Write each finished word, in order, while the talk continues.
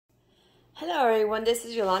Hello everyone, this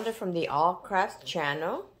is Yolanda from the All Crafts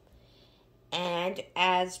channel, and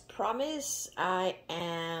as promised I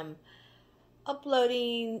am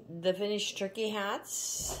uploading the finished turkey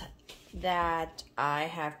hats that I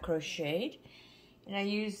have crocheted, and I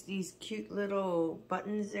use these cute little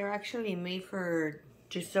buttons. They're actually made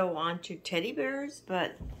to sew onto teddy bears,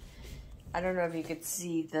 but I don't know if you could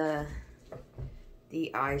see the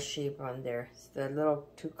eye shape on there. It's the little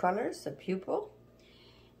two colors, the pupil.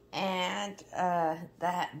 And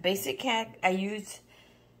that basic hat, I use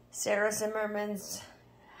Sarah Zimmerman's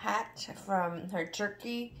hat from her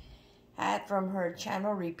turkey hat from her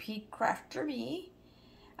channel Repeat Crafter Me.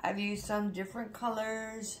 I've used some different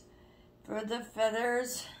colors for the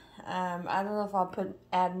feathers. I don't know if I'll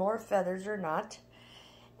add more feathers or not.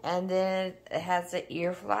 And then it has the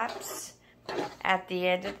ear flaps. At the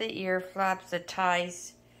end of the ear flaps, the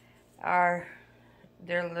ties are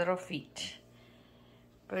their little feet.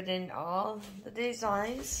 Put in all the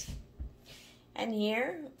designs, and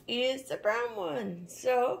here is the brown one.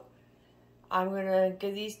 So I'm gonna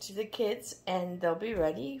give these to the kids and they'll be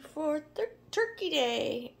ready for the turkey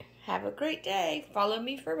day. Have a great day. Follow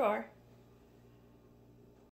me for more.